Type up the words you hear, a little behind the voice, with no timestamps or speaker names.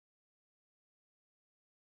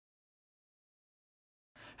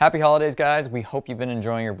Happy holidays, guys. We hope you've been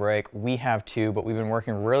enjoying your break. We have too, but we've been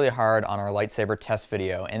working really hard on our lightsaber test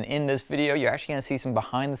video. And in this video, you're actually gonna see some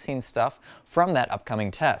behind the scenes stuff from that upcoming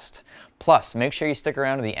test. Plus, make sure you stick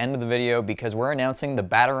around to the end of the video because we're announcing the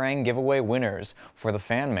Batarang giveaway winners for the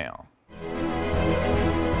fan mail.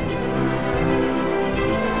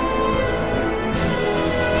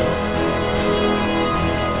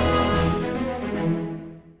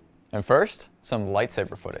 And first, some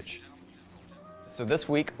lightsaber footage. So this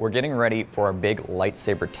week, we're getting ready for a big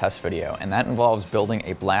lightsaber test video, and that involves building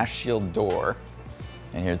a blast shield door.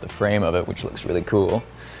 And here's the frame of it, which looks really cool.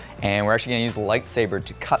 And we're actually gonna use the lightsaber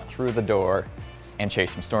to cut through the door and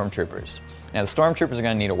chase some stormtroopers. Now, the stormtroopers are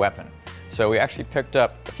gonna need a weapon. So we actually picked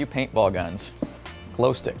up a few paintball guns,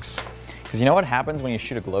 glow sticks. Because you know what happens when you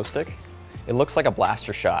shoot a glow stick? It looks like a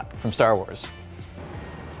blaster shot from Star Wars.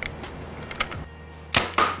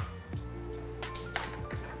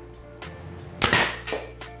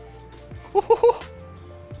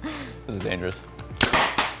 This is dangerous.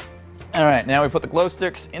 All right, now we put the glow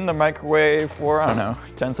sticks in the microwave for, I don't know,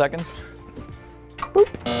 10 seconds. Boop.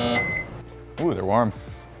 Ooh, they're warm.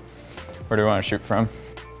 Where do we want to shoot from?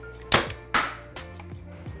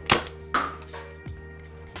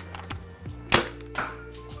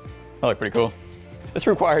 That looked pretty cool. This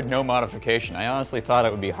required no modification. I honestly thought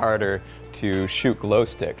it would be harder to shoot glow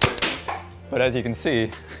sticks. But as you can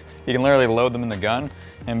see, you can literally load them in the gun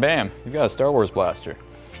and bam, you've got a Star Wars blaster.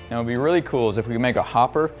 Now what'd be really cool is if we could make a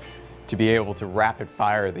hopper to be able to rapid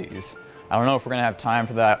fire these. I don't know if we're gonna have time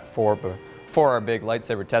for that for our big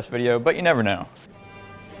lightsaber test video, but you never know.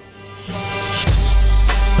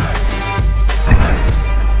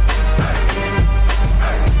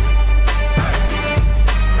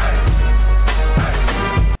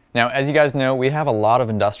 Now, as you guys know, we have a lot of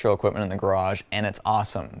industrial equipment in the garage, and it's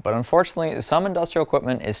awesome. But unfortunately, some industrial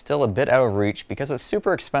equipment is still a bit out of reach because it's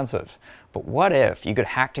super expensive. But what if you could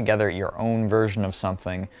hack together your own version of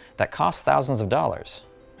something that costs thousands of dollars?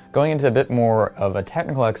 Going into a bit more of a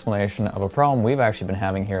technical explanation of a problem we've actually been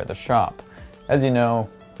having here at the shop. As you know,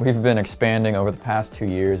 we've been expanding over the past 2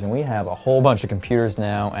 years, and we have a whole bunch of computers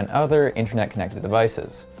now and other internet-connected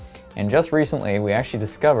devices. And just recently, we actually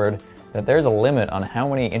discovered that there's a limit on how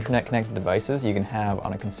many internet-connected devices you can have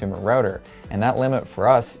on a consumer router. And that limit for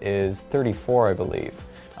us is 34, I believe.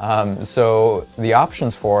 So the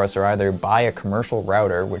options for us are either buy a commercial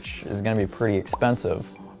router, which is gonna be pretty expensive,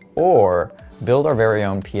 or build our very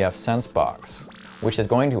own PF Sense box, which is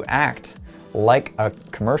going to act like a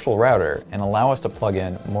commercial router and allow us to plug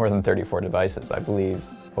in more than 34 devices. I believe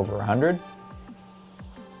over 100?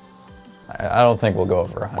 I don't think we'll go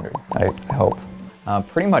over 100, I hope.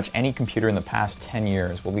 Pretty much any computer in the past 10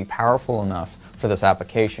 years will be powerful enough for this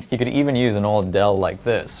application. You could even use an old Dell like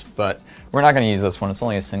this, but we're not going to use this one. It's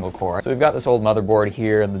only a single core. So we've got this old motherboard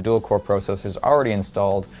here, the dual core processor is already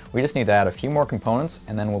installed. We just need to add a few more components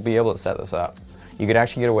and then we'll be able to set this up. You could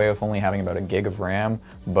actually get away with only having about a gig of RAM,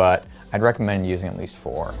 but I'd recommend using at least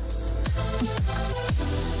 4.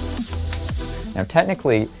 Now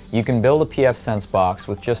technically, you can build a PF Sense box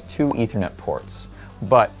with just 2 Ethernet ports,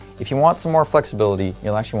 but if you want some more flexibility,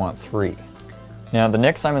 you'll actually want 3. Now the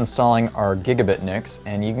NICs I'm installing are gigabit NICs,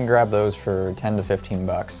 and you can grab those for 10 to 15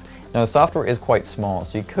 bucks. Now the software is quite small,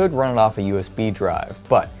 so you could run it off a USB drive,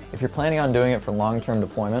 but if you're planning on doing it for long-term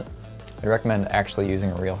deployment, I'd recommend actually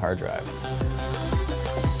using a real hard drive.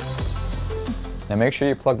 Now make sure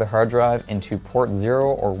you plug the hard drive into port 0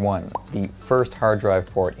 or 1, the first hard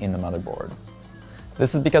drive port in the motherboard.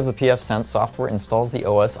 This is because the PF Sense software installs the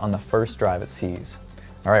OS on the first drive it sees.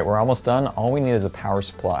 All right, we're almost done. All we need is a power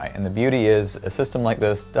supply. And the beauty is a system like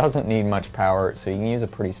this doesn't need much power, so you can use a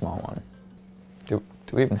pretty small one. Do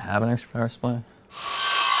we even have an extra power supply?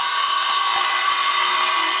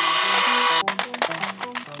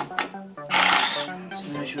 So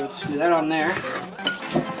then I should screw that on there.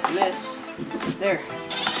 And this, there.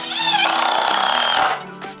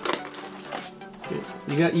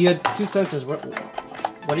 You had 2 sensors. What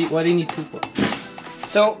do you need 2 for?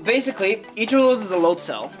 So basically, each of those is a load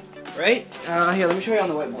cell, right? Here, let me show you on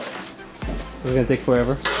the whiteboard. It's gonna take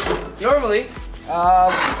forever. Normally,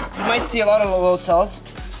 you might see a lot of the load cells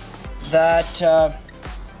that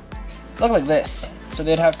look like this. So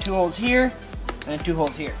they'd have 2 holes here and then 2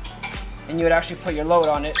 holes here. And you would actually put your load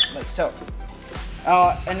on it like so.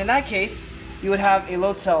 And in that case, you would have a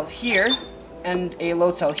load cell here and a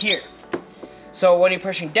load cell here. So when you're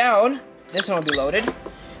pushing down, this one will be loaded.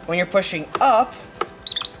 When you're pushing up,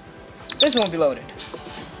 this one will be loaded,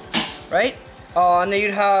 right? And then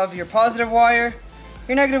you'd have your positive wire,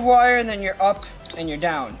 your negative wire, and then your up and your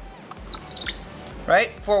down,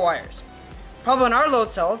 right? 4 wires. Problem on our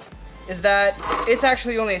load cells is that it's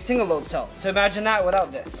actually only a single load cell. So imagine that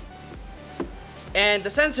without this. And the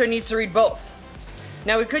sensor needs to read both.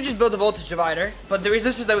 Now we could just build a voltage divider, but the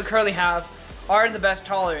resistors that we currently have are the best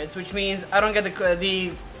tolerance, which means I don't get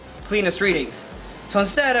the cleanest readings. So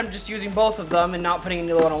instead, I'm just using both of them and not putting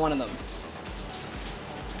any load on one of them.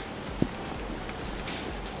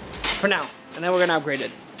 For now, and then we're gonna upgrade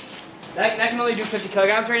it. That can only do 50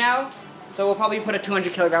 kilograms right now, so we'll probably put a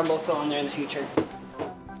 200 kilogram load cell on there in the future.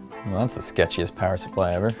 Well, that's the sketchiest power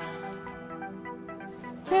supply ever.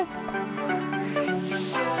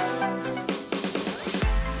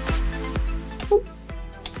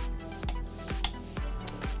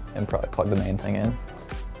 And probably plug the main thing in.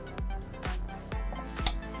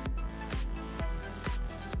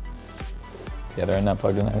 Is the other end not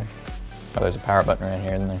plugged in either? Oh, there's a power button right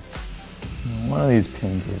here, isn't there? One of these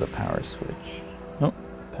pins is the power switch. Nope,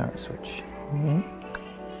 power switch.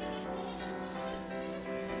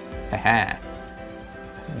 Haha.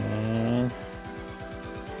 And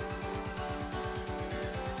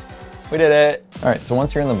we did it! Alright, so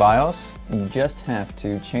once you're in the BIOS, you just have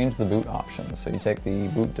to change the boot options. So you take the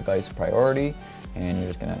boot device priority, and you're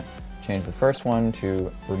just gonna change the first one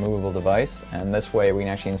to removable device, and this way we can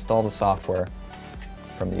actually install the software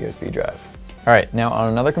from the USB drive. Alright, now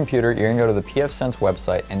on another computer, you're gonna go to the pfSense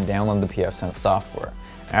website and download the pfSense software.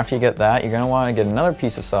 After you get that, you're gonna wanna get another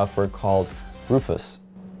piece of software called Rufus.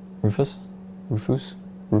 Rufus? Rufus?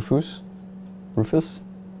 Rufus? Rufus?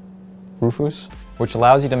 Rufus? Which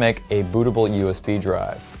allows you to make a bootable USB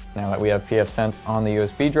drive. Now that we have pfSense on the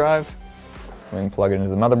USB drive, we can plug it into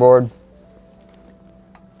the motherboard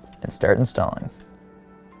and start installing.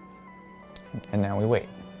 And now we wait.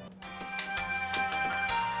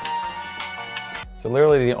 So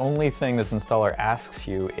literally the only thing this installer asks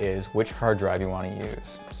you is which hard drive you want to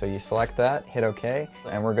use. So you select that, hit OK,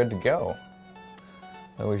 and we're good to go.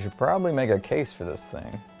 So we should probably make a case for this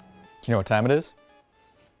thing. Do you know what time it is?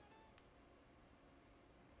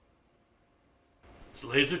 It's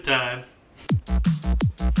laser time.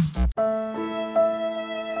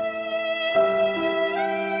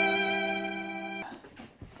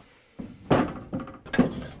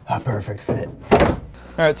 A perfect fit.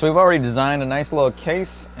 All right, so we've already designed a nice little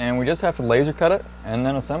case, and we just have to laser cut it and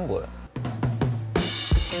then assemble it.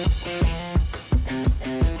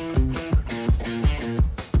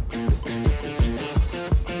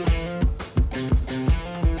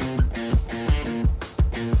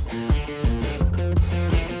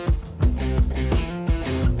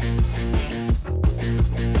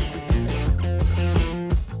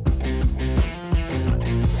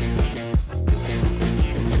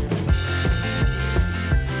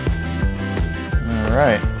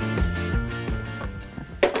 Alright,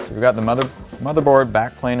 so we've got the motherboard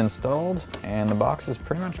backplane installed, and the box is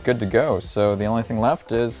pretty much good to go, so the only thing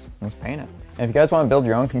left is let's paint it. And if you guys want to build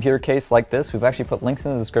your own computer case like this, we've actually put links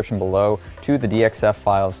in the description below to the DXF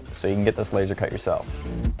files so you can get this laser cut yourself.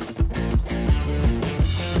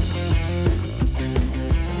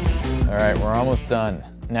 Alright, we're almost done.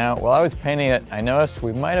 Now, while I was painting it, I noticed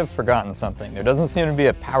we might have forgotten something. There doesn't seem to be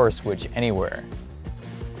a power switch anywhere.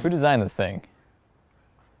 Who designed this thing?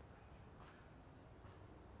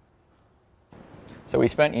 So we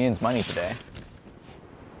spent Ian's money today.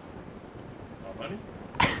 Money?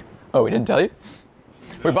 Oh, we didn't tell you?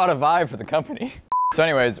 We bought a Vive for the company. So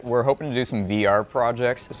anyways, we're hoping to do some VR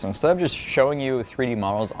projects. So instead of just showing you 3D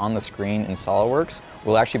models on the screen in SOLIDWORKS,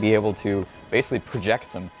 we'll actually be able to basically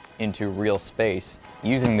project them into real space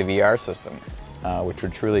using the VR system, which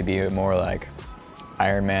would truly be more like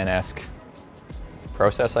Iron Man-esque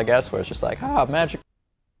process, I guess, where it's just like, ah, magic.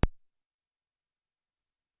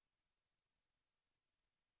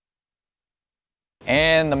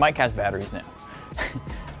 And the mic has batteries now.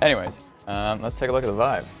 Anyways, let's take a look at the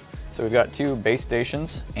Vive. So we've got two base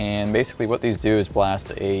stations, and basically what these do is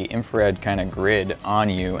blast a infrared kind of grid on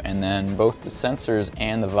you, and then both the sensors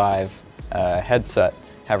and the Vive headset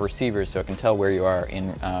have receivers so it can tell where you are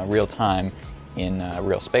in real time in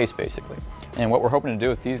real space, basically. And what we're hoping to do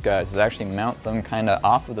with these guys is actually mount them kind of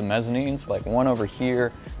off of the mezzanines, like one over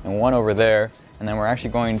here and one over there, and then we're actually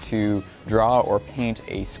going to draw or paint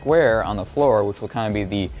a square on the floor, which will kind of be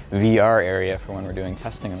the VR area for when we're doing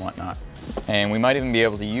testing and whatnot. And we might even be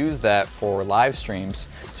able to use that for live streams,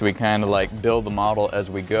 so we kind of like build the model as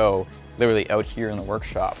we go, literally out here in the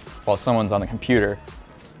workshop, while someone's on the computer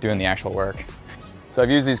doing the actual work. So I've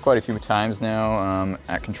used these quite a few times now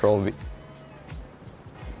at Control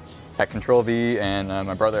V, and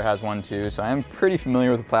my brother has one too, so I'm pretty familiar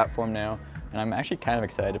with the platform now, and I'm actually kind of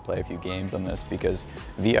excited to play a few games on this because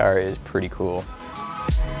VR is pretty cool.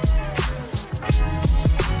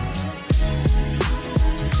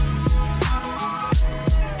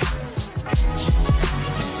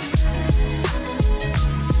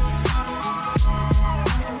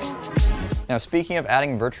 Now, speaking of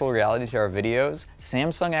adding virtual reality to our videos,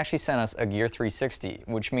 Samsung actually sent us a Gear 360,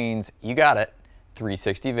 which means, you got it,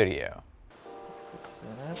 360 video.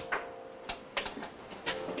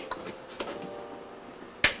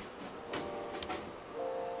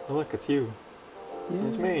 Oh, look, it's you. Yeah.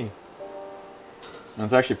 It's me. And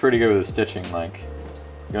it's actually pretty good with the stitching, like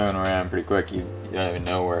going around pretty quick. You don't even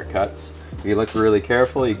know where it cuts. If you look really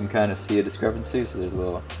careful, you can kind of see a discrepancy, so there's a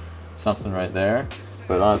little something right there.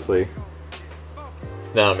 But honestly,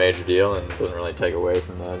 it's not a major deal and doesn't really take away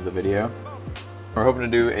from the video. We're hoping to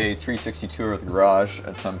do a 360 tour of the garage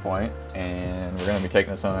at some point, and we're going to be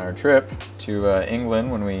taking this on our trip to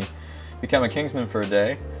England when we become a Kingsman for a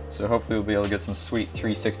day. So hopefully we'll be able to get some sweet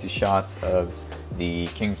 360 shots of the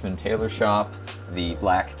Kingsman tailor shop, the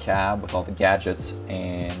black cab with all the gadgets,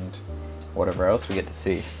 and whatever else we get to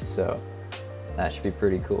see. So that should be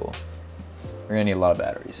pretty cool. We're gonna need a lot of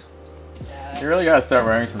batteries. You really gotta start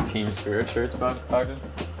wearing some Team Spirit shirts, Bogdan.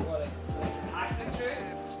 What, like Hacksmith shirt?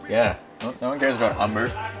 Yeah, no one cares about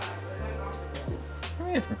Umber. I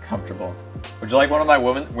mean, it's comfortable. Would you like one of my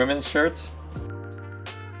women's shirts?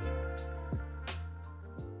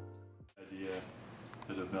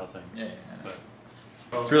 Melting. Yeah. But,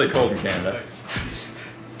 It's really cold in Canada.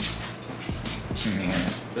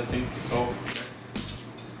 That seems cold.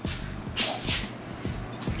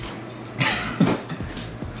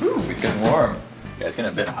 Ooh, it's getting warm. Yeah, it's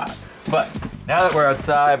getting a bit hot. But now that we're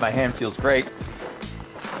outside, my hand feels great.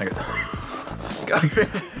 I got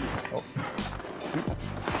oh.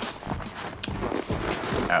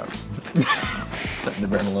 Out. Starting to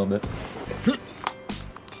burn a little bit.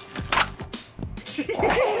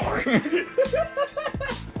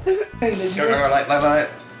 Go, light.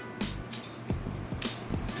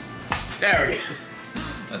 There we go.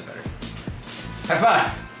 That's better. High five.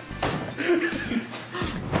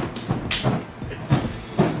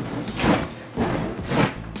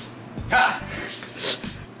 Ha!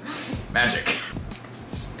 Magic.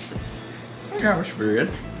 Yeah, we're pretty good.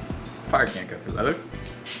 Fire can't go through leather.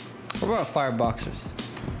 What about fire boxers?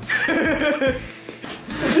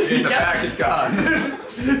 The package gone.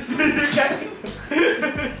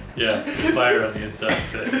 Yeah, it's fire on the inside.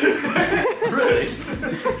 Really?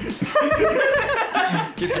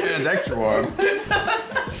 Keep your hands extra warm.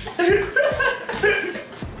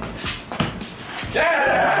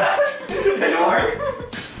 Yeah! It worked!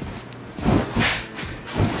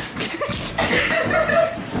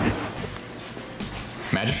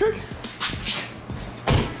 Magic trick?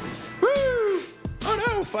 Woo! Oh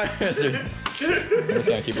no, fire hazard. I'm just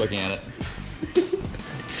gonna keep looking at it.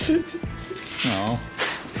 No.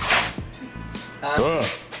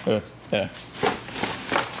 Yeah.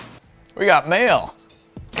 We got mail.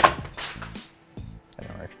 That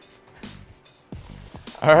didn't work.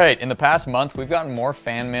 All right, in the past month, we've gotten more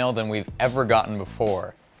fan mail than we've ever gotten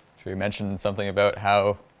before. Should we mention something about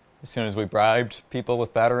how as soon as we bribed people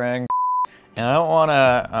with Batarang? And I don't want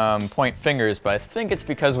to point fingers, but I think it's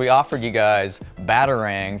because we offered you guys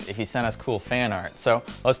Batarangs if you sent us cool fan art. So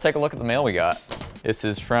let's take a look at the mail we got. This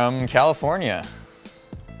is from California.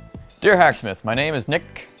 Dear Hacksmith, my name is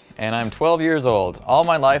Nick and I'm 12 years old. All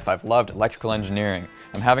my life I've loved electrical engineering.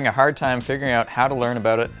 I'm having a hard time figuring out how to learn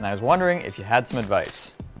about it, and I was wondering if you had some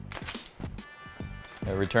advice.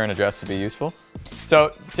 A return address would be useful. So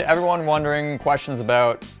to everyone wondering questions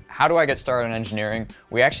about how do I get started in engineering,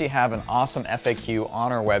 we actually have an awesome FAQ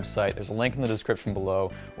on our website. There's a link in the description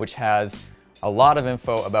below, which has a lot of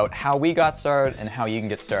info about how we got started and how you can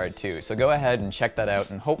get started too. So go ahead and check that out,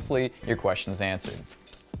 and hopefully your question's answered.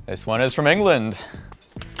 This one is from England.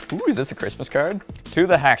 Ooh, is this a Christmas card? To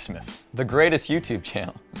the Hacksmith, the greatest YouTube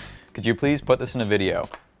channel. Could you please put this in a video?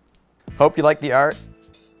 Hope you like the art,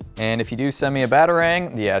 and if you do send me a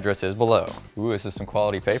Batarang, the address is below. Ooh, this is some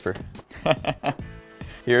quality paper.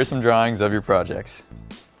 Here are some drawings of your projects.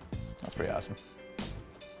 That's pretty awesome.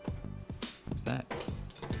 What's that?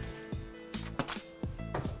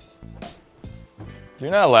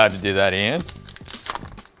 You're not allowed to do that, Ian.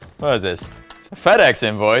 What is this? A FedEx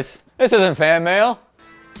invoice? This isn't fan mail.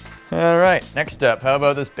 All right, next up, how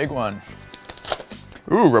about this big one?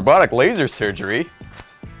 Ooh, robotic laser surgery.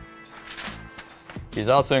 He's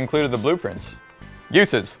also included the blueprints.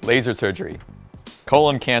 Uses, laser surgery.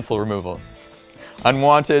 Colon cancel removal.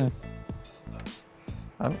 Unwanted,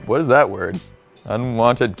 what is that word?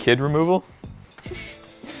 Unwanted kid removal?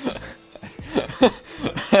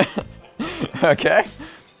 Okay.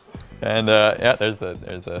 And yeah, there's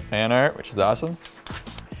the fan art, which is awesome.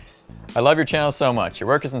 I love your channel so much. Your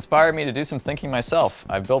work has inspired me to do some thinking myself.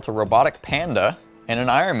 I've built a robotic panda and an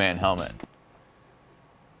Iron Man helmet.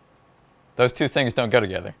 Those two things don't go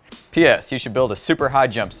together. P.S. You should build a super high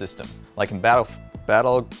jump system, like in Battlefront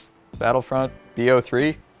BO3.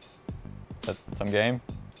 Is that some game?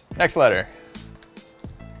 Next letter.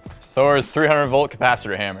 Thor's 300 volt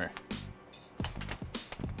capacitor hammer.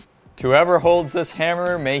 To whoever holds this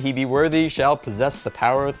hammer, may he be worthy, shall possess the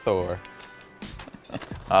power of Thor.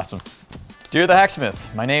 Awesome. Dear the Hacksmith,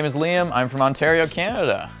 my name is Liam. I'm from Ontario,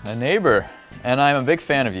 Canada, a neighbor, and I'm a big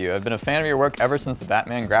fan of you. I've been a fan of your work ever since the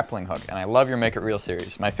Batman grappling hook, and I love your Make It Real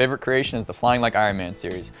series. My favorite creation is the Flying Like Iron Man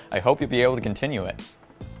series. I hope you'll be able to continue it.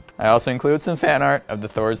 I also include some fan art of the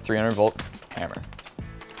Thor's 300 volt hammer.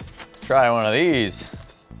 Let's try one of these.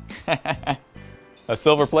 A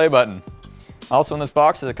silver play button. Also in this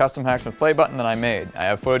box is a custom Hacksmith play button that I made. I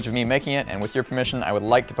have footage of me making it, and with your permission, I would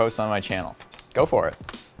like to post on my channel. Go for it.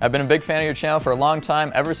 I've been a big fan of your channel for a long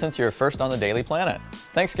time, ever since you were first on the Daily Planet.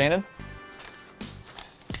 Thanks, Kanan.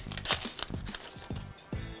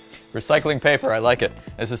 Recycling paper, I like it.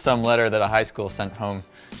 This is some letter that a high school sent home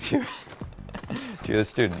to the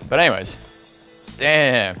student. But anyways,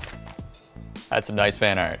 damn, that's some nice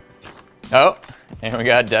fan art. Oh, and we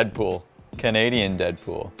got Deadpool, Canadian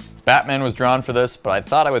Deadpool. Batman was drawn for this, but I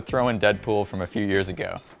thought I would throw in Deadpool from a few years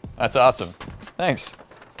ago. That's awesome. Thanks.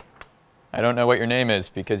 I don't know what your name is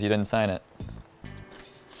because you didn't sign it.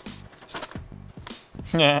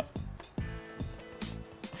 Yeah.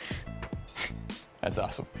 That's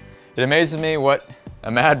awesome. It amazes me what a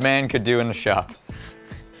madman could do in a shop.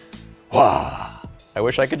 Wow. I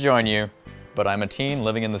wish I could join you, but I'm a teen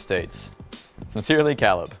living in the States. Sincerely,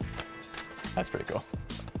 Caleb. That's pretty cool.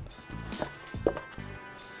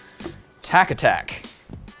 Tack Attack.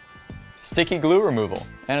 Sticky glue removal,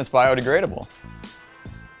 and it's biodegradable.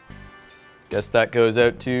 Guess that goes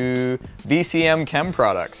out to BCM Chem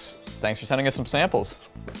Products. Thanks for sending us some samples.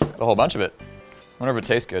 It's a whole bunch of it. Wonder if it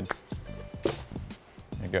tastes good.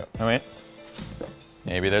 There you go. Oh wait.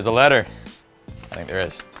 Maybe there's a letter. I think there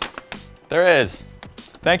is. There is.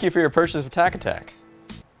 Thank you for your purchase of Tack Attack.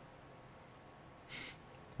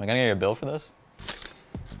 Am I gonna get a bill for this?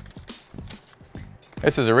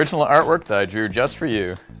 This is original artwork that I drew just for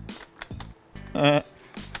you. It's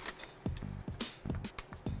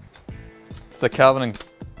the Calvin and...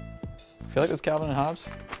 I feel like it's Calvin and Hobbes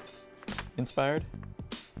inspired.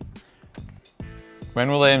 When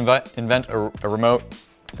will they invent a remote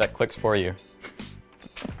that clicks for you?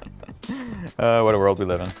 What a world we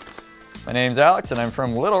live in. My name's Alex and I'm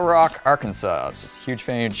from Little Rock, Arkansas. Huge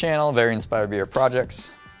fan of your channel, very inspired by your projects.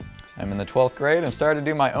 I'm in the 12th grade and started to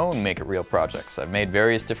do my own Make It Real projects. I've made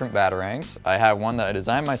various different batarangs. I have one that I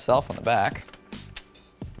designed myself on the back.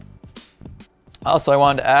 Also, I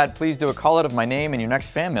wanted to add, please do a call out of my name in your next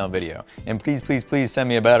fan mail video. And please, please, please send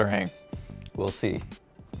me a batarang. We'll see.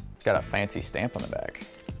 It's got a fancy stamp on the back.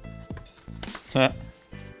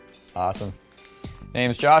 Awesome.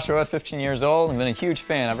 Name's Joshua, 15 years old. I've been a huge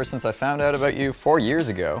fan ever since I found out about you 4 years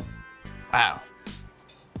ago. Wow.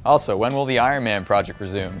 Also, when will the Iron Man project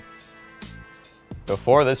resume?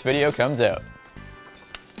 Before this video comes out.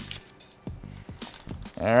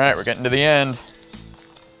 All right, we're getting to the end.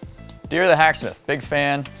 Dear the Hacksmith, big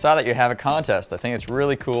fan. Saw that you have a contest. I think it's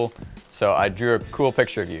really cool, so I drew a cool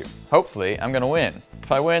picture of you. Hopefully, I'm gonna win.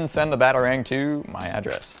 If I win, send the batarang to my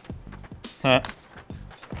address.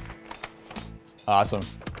 Awesome.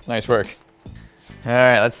 Nice work. All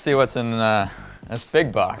right, let's see what's in this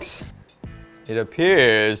big box. It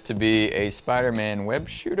appears to be a Spider-Man web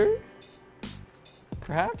shooter,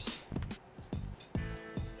 perhaps?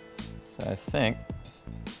 So I think,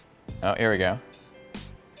 oh, here we go.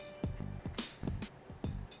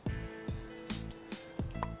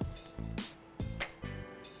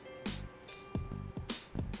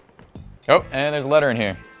 Oh, and there's a letter in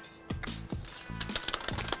here.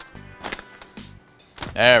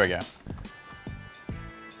 There we go.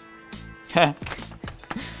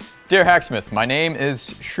 Dear Hacksmith, my name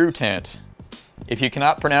is Shrewtant. If you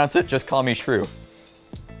cannot pronounce it, just call me Shrew.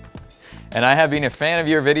 And I have been a fan of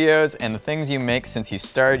your videos and the things you make since you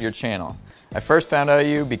started your channel. I first found out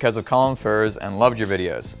you because of Colin Furs and loved your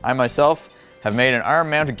videos. I myself have made an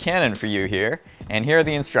arm-mounted cannon for you here, and here are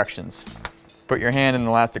the instructions. Put your hand in the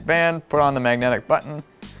elastic band, put on the magnetic button,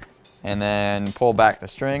 and then pull back the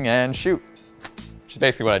string and shoot. Which is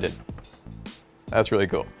basically what I did. That's really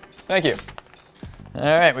cool. Thank you. All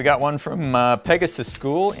right, we got one from Pegasus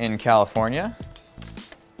School in California.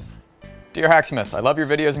 Dear Hacksmith, I love your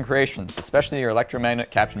videos and creations, especially your electromagnet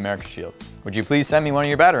Captain America shield. Would you please send me one of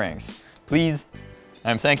your batarangs? Please.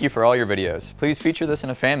 Thank you for all your videos. Please feature this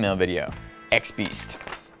in a fan mail video. X-Beast.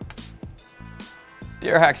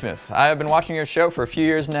 Dear Hacksmith, I have been watching your show for a few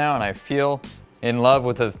years now and I feel in love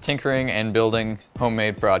with the tinkering and building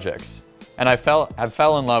homemade projects. and I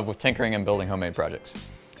fell in love with tinkering and building homemade projects.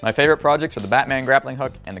 My favorite projects were the Batman grappling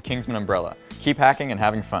hook and the Kingsman umbrella. Keep hacking and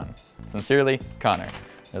having fun. Sincerely, Connor.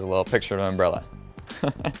 There's a little picture of an umbrella.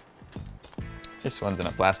 This one's in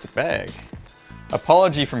a plastic bag.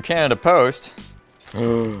 Apology from Canada Post.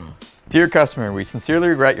 Dear customer, we sincerely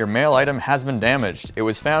regret your mail item has been damaged. It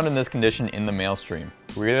was found in this condition in the mail stream.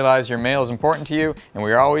 We realize your mail is important to you, and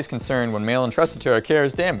we are always concerned when mail entrusted to our care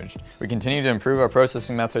is damaged. We continue to improve our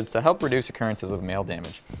processing methods to help reduce occurrences of mail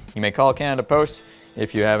damage. You may call Canada Post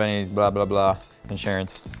if you have any blah blah blah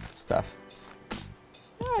insurance stuff.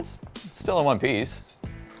 It's still in one piece.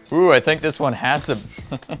 Ooh, I think this one has a...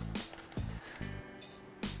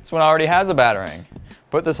 This one already has a Batarang.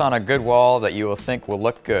 Put this on a good wall that you will think will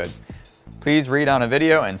look good. Please read on a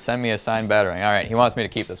video and send me a signed Batarang. All right, he wants me to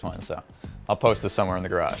keep this one, so I'll post this somewhere in the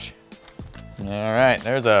garage. All right,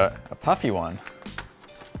 there's a puffy one.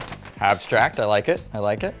 Abstract, I like it, I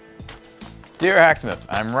like it. Dear Hacksmith,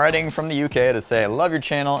 I'm writing from the UK to say I love your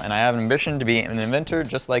channel and I have an ambition to be an inventor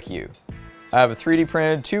just like you. I have a 3D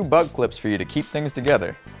printed 2 bug clips for you to keep things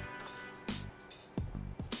together.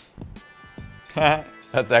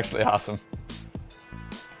 That's actually awesome.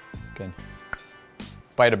 Good.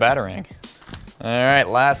 Bite a Batarang. All right,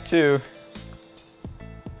 last 2.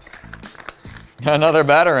 Another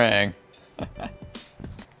Batarang.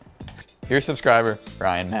 Here's subscriber,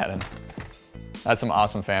 Ryan Madden. That's some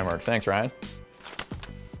awesome fan work. Thanks, Ryan.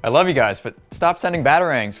 I love you guys, but stop sending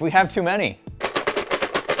Batarangs. We have too many.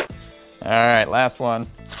 All right, last one.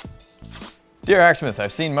 Dear Hacksmith,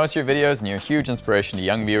 I've seen most of your videos and you're a huge inspiration to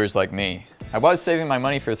young viewers like me. I was saving my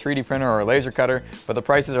money for a 3D printer or a laser cutter, but the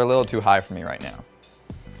prices are a little too high for me right now.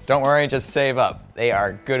 Don't worry, just save up. They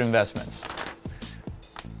are good investments.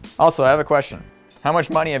 Also, I have a question. How much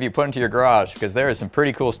money have you put into your garage? Because there is some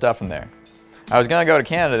pretty cool stuff in there. I was gonna go to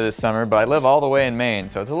Canada this summer, but I live all the way in Maine,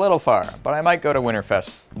 so it's a little far, but I might go to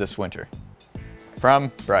Winterfest this winter.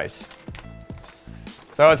 From Bryce.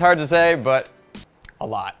 So it's hard to say, but a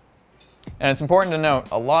lot. And it's important to note,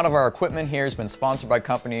 a lot of our equipment here has been sponsored by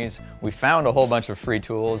companies. We found a whole bunch of free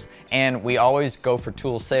tools, and we always go for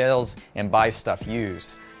tool sales and buy stuff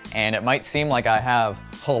used. And it might seem like I have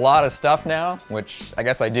a lot of stuff now, which I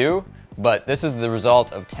guess I do, but this is the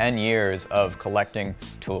result of 10 years of collecting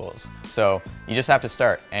tools. So you just have to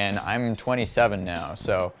start, and I'm 27 now,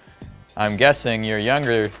 so I'm guessing you're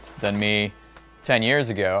younger than me 10 years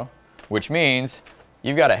ago, which means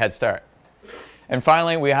you've got a head start. And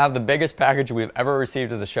finally, we have the biggest package we've ever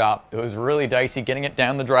received at the shop. It was really dicey getting it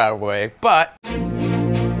down the driveway, but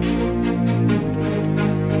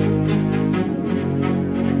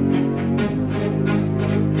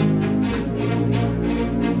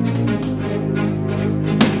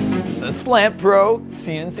the Slant Pro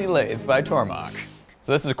CNC lathe by Tormach.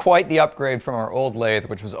 So this is quite the upgrade from our old lathe,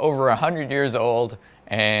 which was over 100 years old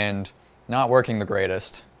and not working the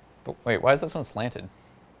greatest. But wait, why is this one slanted?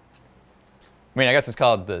 I mean, I guess it's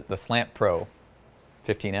called the Slant Pro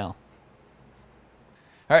 15L. All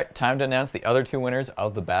right, time to announce the other 2 winners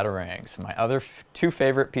of the Batarangs. My other 2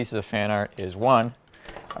 favorite pieces of fan art is one,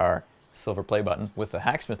 our silver play button with the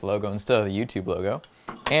Hacksmith logo instead of the YouTube logo,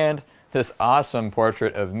 and this awesome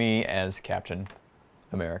portrait of me as Captain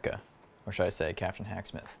America, or should I say Captain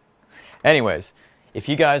Hacksmith. Anyways, if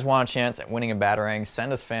you guys want a chance at winning a Batarang,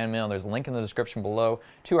 send us fan mail. There's a link in the description below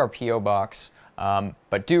to our P.O. box.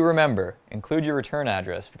 But do remember, include your return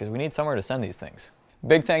address because we need somewhere to send these things.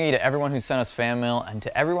 Big thank you to everyone who sent us fan mail and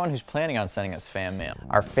to everyone who's planning on sending us fan mail.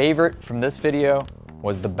 Our favorite from this video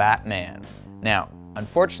was the Batman. Now,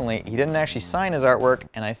 unfortunately, he didn't actually sign his artwork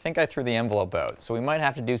and I think I threw the envelope out, so we might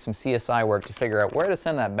have to do some CSI work to figure out where to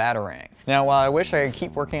send that Batarang. Now, while I wish I could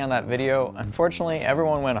keep working on that video, unfortunately,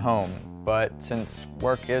 everyone went home. But since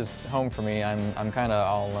work is home for me, I'm kind of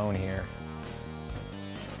all alone here.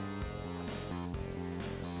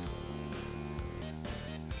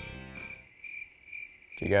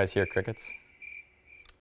 Do you guys hear crickets?